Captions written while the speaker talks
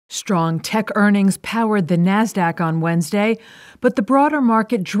Strong tech earnings powered the Nasdaq on Wednesday, but the broader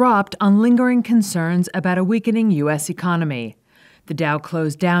market dropped on lingering concerns about a weakening U.S. economy. The Dow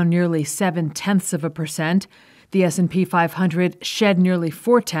closed down nearly 0.7%. The S&P 500 shed nearly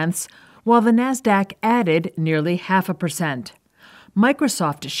 0.4%, while the Nasdaq added nearly 0.5%.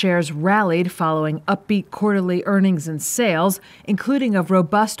 Microsoft shares rallied following upbeat quarterly earnings and sales, including of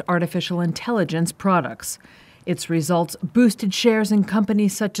robust artificial intelligence products. Its results boosted shares in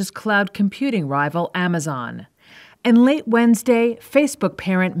companies such as cloud computing rival Amazon. And late Wednesday, Facebook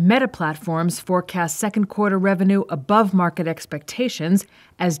parent Meta Platforms forecast second quarter revenue above market expectations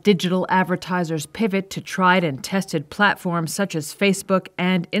as digital advertisers pivot to tried and tested platforms such as Facebook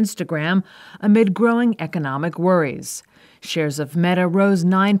and Instagram amid growing economic worries. Shares of Meta rose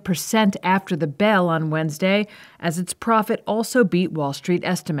 9% after the bell on Wednesday, as its profit also beat Wall Street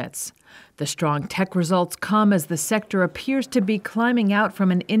estimates. The strong tech results come as the sector appears to be climbing out from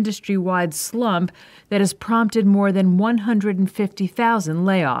an industry-wide slump that has prompted more than 150,000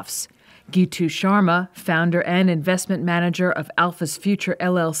 layoffs. Gitu Sharma, founder and investment manager of Alpha's Future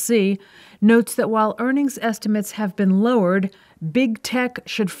LLC, notes that while earnings estimates have been lowered, big tech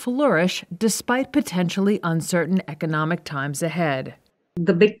should flourish despite potentially uncertain economic times ahead.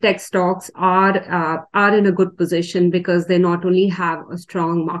 The big tech stocks are in a good position because they not only have a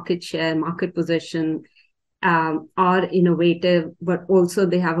strong market share, market position, are innovative, but also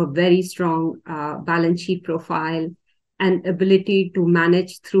they have a very strong balance sheet profile and ability to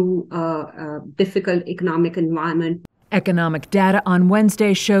manage through a difficult economic environment. Economic data on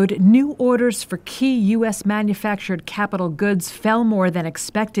Wednesday showed new orders for key U.S. manufactured capital goods fell more than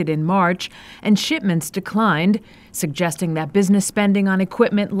expected in March, and shipments declined, suggesting that business spending on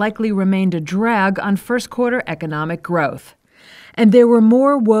equipment likely remained a drag on first quarter economic growth. And there were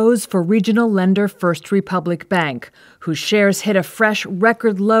more woes for regional lender First Republic Bank, whose shares hit a fresh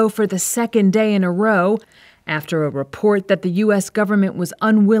record low for the second day in a row, after a report that the U.S. government was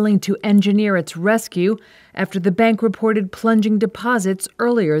unwilling to engineer its rescue after the bank reported plunging deposits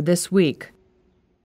earlier this week.